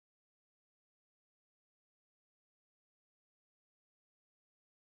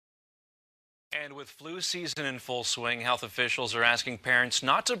And with flu season in full swing, health officials are asking parents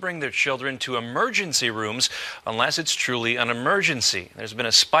not to bring their children to emergency rooms unless it's truly an emergency. There's been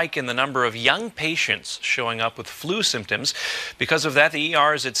a spike in the number of young patients showing up with flu symptoms. Because of that, the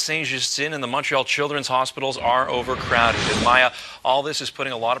ERs at Saint-Justine and the Montreal Children's Hospitals are overcrowded. And Maya, all this is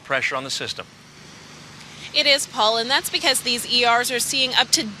putting a lot of pressure on the system. It is, Paul, and that's because these ERs are seeing up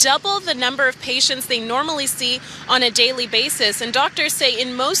to double the number of patients they normally see on a daily basis. And doctors say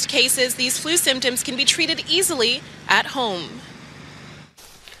in most cases, these flu symptoms can be treated easily at home.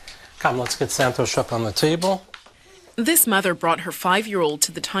 Come, let's get Santos up on the table. This mother brought her 5-year-old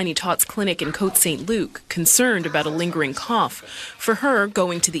to the Tiny Tots clinic in Côte St. Luc, concerned about a lingering cough. For her,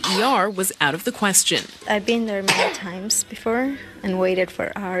 going to the ER was out of the question. I've been there many times before and waited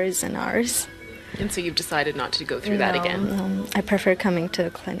for hours and hours. And so you've decided not to go through that again? No, I prefer coming to a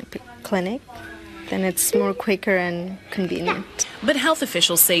clinic. Then it's more quicker and convenient. But health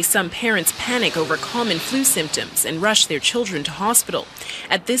officials say some parents panic over common flu symptoms and rush their children to hospital.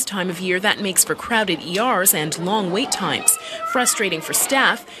 At this time of year, that makes for crowded ERs and long wait times, frustrating for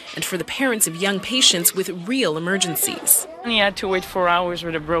staff and for the parents of young patients with real emergencies. I had to wait 4 hours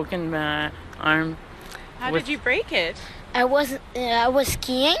with a broken arm. How did you break it? I was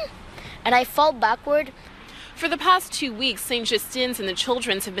skiing and I fell backward. For the past 2 weeks, Saint-Justine's and the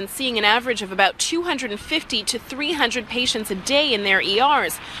Children's have been seeing an average of about 250 to 300 patients a day in their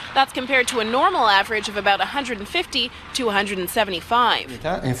ERs. That's compared to a normal average of about 150 to 175.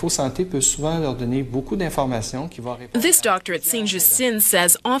 This doctor at Saint-Justine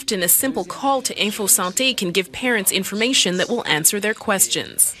says often a simple call to Info Santé can give parents information that will answer their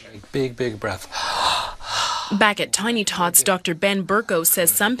questions. Big breath. Back at Tiny Tots, Dr. Burko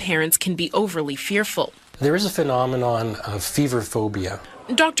says some parents can be overly fearful. There is a phenomenon of fever phobia.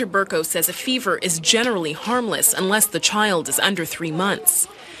 Dr. Burko says a fever is generally harmless unless the child is under 3 months.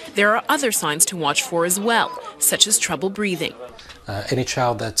 There are other signs to watch for as well, such as trouble breathing. Any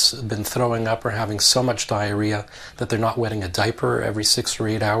child that's been throwing up or having so much diarrhea that they're not wetting a diaper every 6 or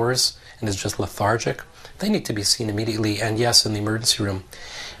 8 hours and is just lethargic, they need to be seen immediately, and yes, in the emergency room.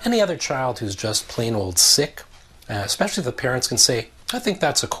 Any other child who's just plain old sick, especially if the parents can say, I think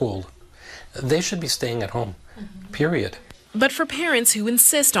that's a cold, they should be staying at home, period. But for parents who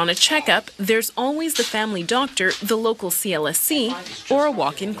insist on a checkup, there's always the family doctor, the local CLSC, or a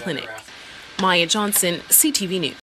walk-in clinic. Maya Johnson, CTV News.